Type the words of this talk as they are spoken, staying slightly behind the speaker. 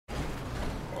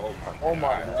Oh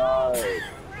my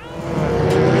god.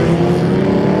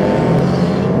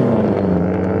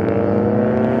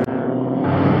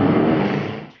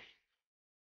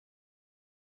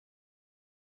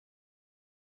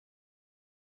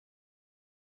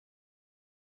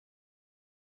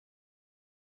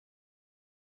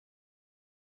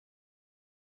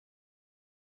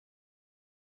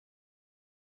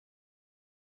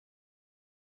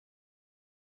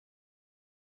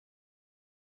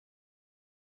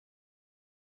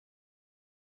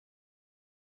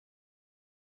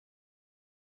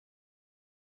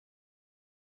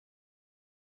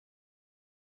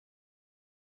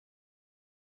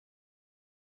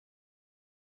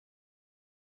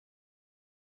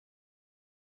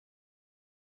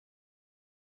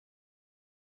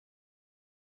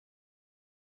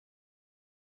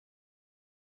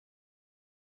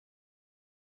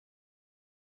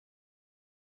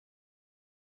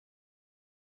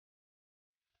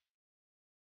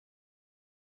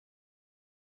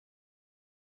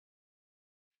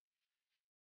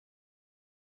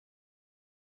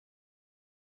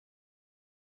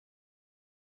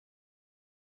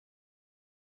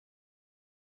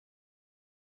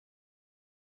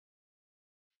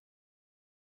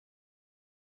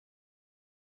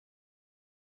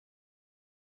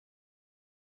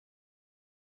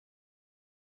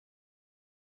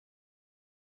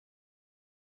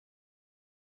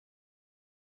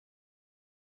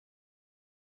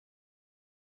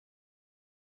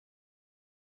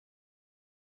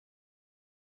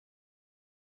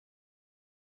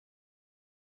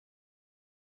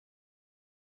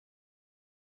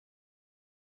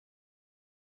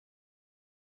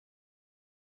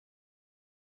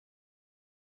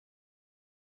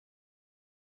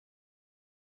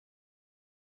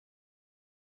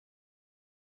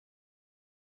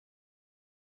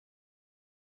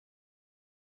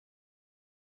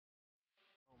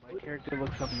 My character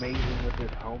looks amazing with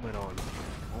this helmet on.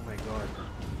 Oh my god.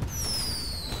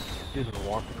 Just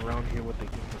walking around here with the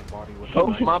human body with Oh,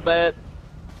 a knife. my bad.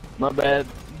 My bad.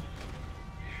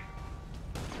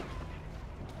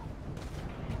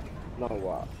 No,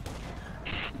 wow.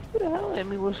 Who the hell hit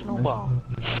me with snowball?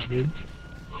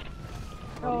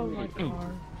 Oh my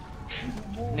god.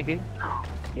 Nigga.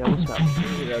 Yeah, what's up?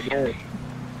 Yeah, good.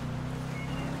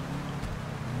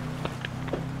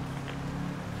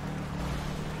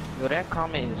 Yo, that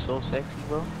comment is so sexy,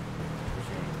 bro.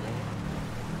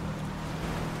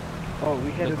 Oh,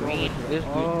 we had The to go green, with this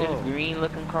oh. green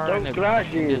looking car Don't and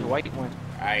crash this it. white one.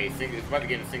 Alright, it's about to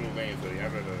get in single lane, so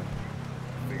y'all better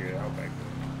figure it out back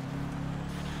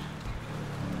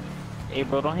there. Hey,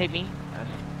 bro, don't hit me.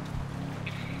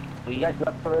 You guys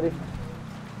left already?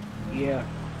 Yeah.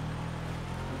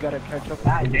 We gotta catch up.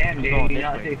 God damn, I'm dude, going you this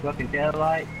not way. see fucking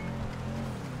taillight?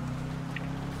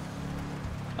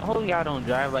 I hope y'all don't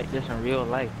drive like this in real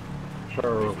life.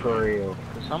 For real.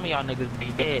 Cause some of y'all niggas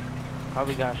be dead.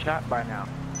 Probably got shot by now.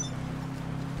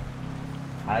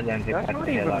 I didn't think That's fucking not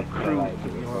even a taillight. cruise, to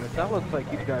be honest. That looks like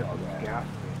you guys just gassed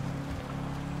me.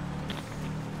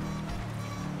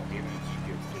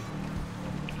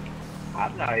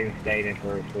 I'm not even staying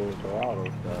for a full throttle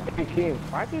stuff. Hey, Kim,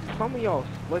 why did some of y'all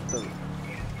split them?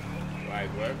 Like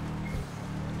what?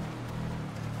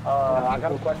 I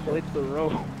got a question. Split the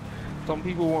road. Some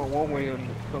people went one way and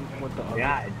some went the other.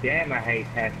 God damn, I hate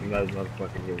passing those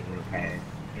motherfuckers that want to pass.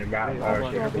 They're about Hey, to hold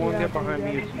on. shit. Go and get behind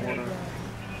me if you wanna.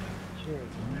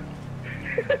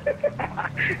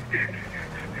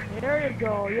 There you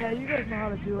go. Yeah, you guys know how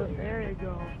to do it. There you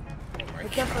go.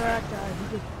 Except for that guy.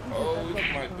 He just Oh, look messed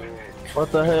at my up the car. door.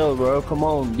 What the hell, bro? Come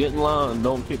on, get in line.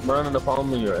 Don't keep running up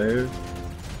on me, your ass.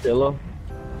 Hello?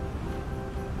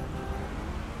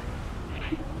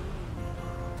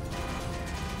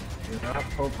 Do not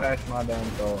pull past my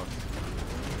damn car.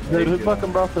 Dude, who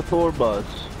fucking brought the tour bus?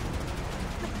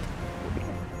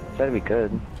 Said we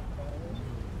could.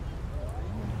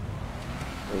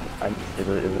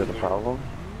 Is it a problem?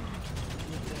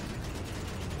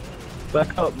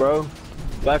 Back up, bro.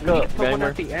 Back We up, need someone gamer.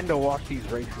 at the end to watch these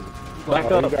races. Back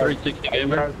Are up, you guys- 360 Are you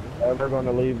gamer. guys ever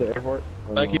gonna leave the airport?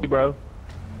 Or Thank no? you, bro.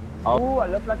 Ooh, I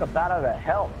look like a bat out of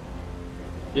hell.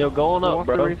 Yo, go on Who up, wants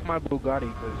to bro. race my Bugatti?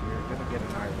 Because you're gonna get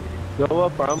annihilated. Go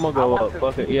up, or I'm gonna go up.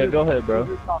 Fuck it. Yeah, go ahead,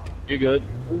 bro. You're good.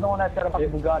 Who's the one that said about the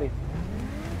Bugatti?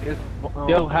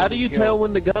 Yo, how do you tell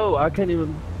when to go? I can't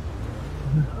even.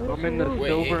 I'm in the Wait,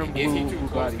 silver and is he blue too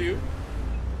close to Bugatti. you?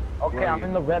 Okay, Right. I'm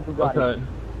in the red Bugatti. Okay.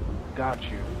 Got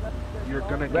you. You're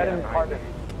gonna Red get and carbon.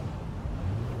 annihilated.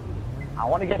 I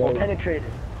want to get penetrated.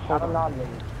 Hold Not a on. non-lady.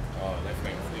 Oh, that's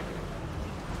man sleeping.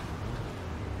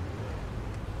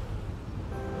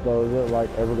 So is it like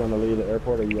ever gonna leave the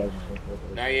airport, or you guys just gonna go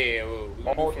Nah, yeah, well, we're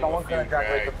gonna Oh, do from a someone's few gonna drag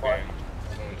race the drags, bus.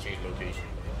 then we're gonna change location.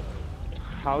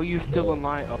 How are you still in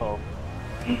line? Oh.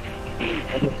 I'm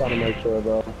just trying to make sure,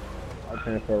 bro. I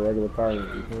transfer a regular car.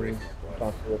 You feel me? I'm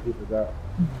trying to see what people got.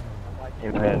 Hey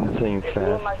man, this thing's Who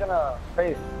am fast. I gonna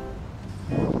face?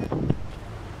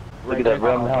 Look at that,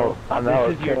 bro. I'm out.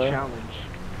 This is your challenge.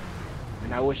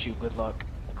 And I wish you good luck.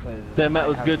 Damn, that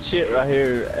was good shit right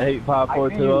here. I see you,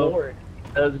 85420. Lord.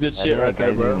 That was good I shit think right there, that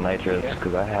guy's bro. using nitros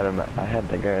because I had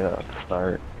the guy at the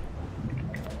start.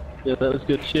 Yeah, that was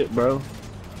good shit, bro.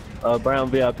 Brown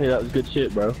VIP, that was good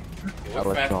shit, bro. Yeah, I'll what's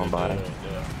let faster, you on by. the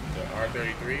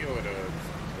R33 or the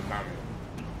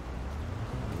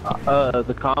Comet?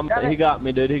 The Comet, he got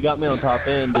me, dude. He got me on top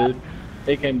end, dude.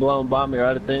 He came blowing by me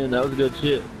right at the end. That was good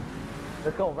shit.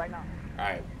 Let's go right now.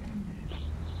 Alright.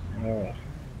 Alright.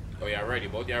 Oh, y'all ready?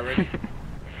 Both y'all ready?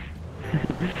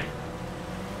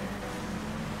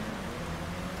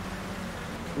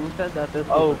 Who said that this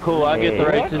Oh, cool. I get the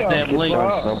Hey, race this damn link.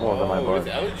 Snowballs on my Oh, it's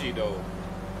butt. LG though.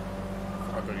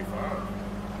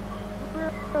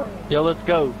 R35. Yo, let's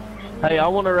go. Hey, I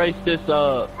want to race this,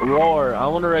 Roar. I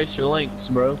want to race your links,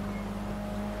 bro. A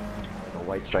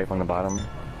white stripe on the bottom.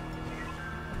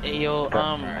 Hey, yo,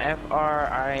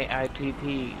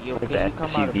 FRIITT, yo, Look at can the you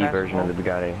come out of SUV version of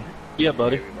basketball? the Bugatti. Yeah,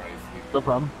 buddy. Everybody's sleeping. No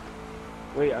problem.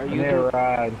 Wait, are I'm you here,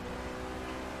 ride.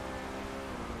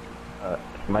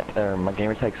 My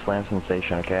gamer tag Slam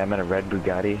Sensation, okay? I'm at a red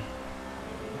Bugatti.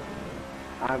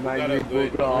 I We might got be a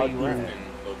good Bugatti. Houston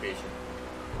location.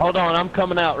 Hold on, I'm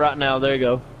coming out right now. There you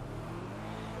go.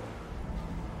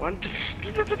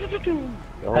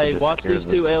 Y'all Hey, just watch scared these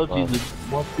of two this LGs. bus.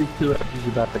 Watch these two LGs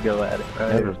about to go at it.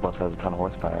 Yeah, Right? this bus has a ton of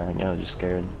horsepower, and y'all just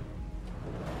scared.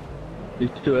 These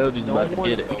two LGs No about to one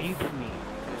get it. beats me.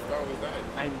 Whose car was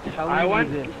that? I'm telling I you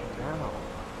want- this now.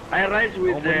 I ride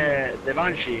with the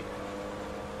Banshee.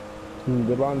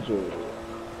 The Banjo.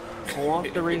 Who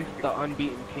wants to race the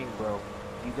unbeaten king, bro?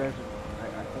 You guys,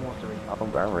 who wants to race?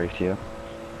 I'll race you.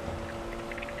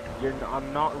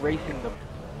 I'm not racing them.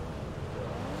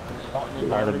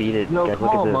 How to beat it. No, Guys, come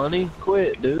look on, at this. money.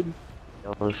 Quit, dude.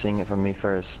 Y'all are seeing it from me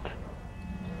first.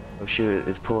 Oh shoot,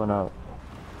 it's pulling up.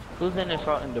 Who's in this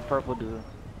in the purple dude?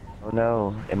 Oh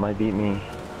no, it might beat me.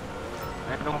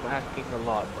 I know I'm asking a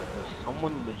lot, but does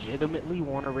someone legitimately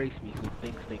want to race me who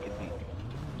thinks they can beat me?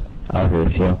 I'll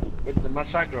race you. With the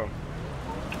Massacro.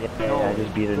 Yeah, I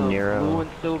just beat a The blue Nero. and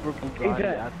silver Bugatti Agent,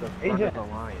 at the front agent. of the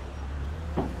line.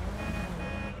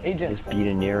 Agent. Just beat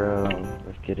a Nero.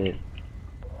 Let's get it.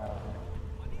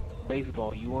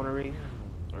 Baseball, you want to race?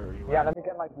 Or you Yeah, let me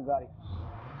get my Bugatti.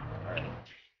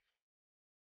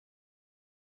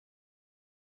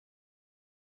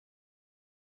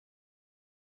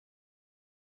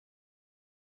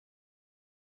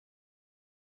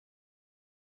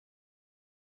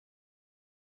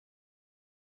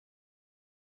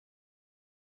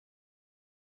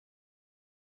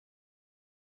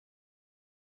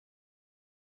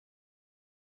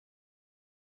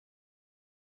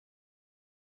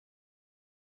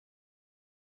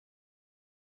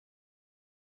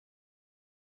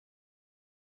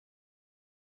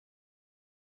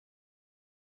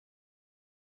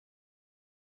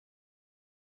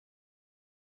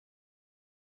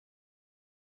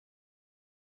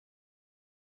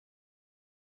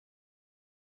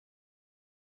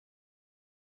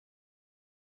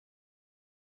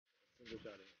 Single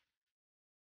shot in.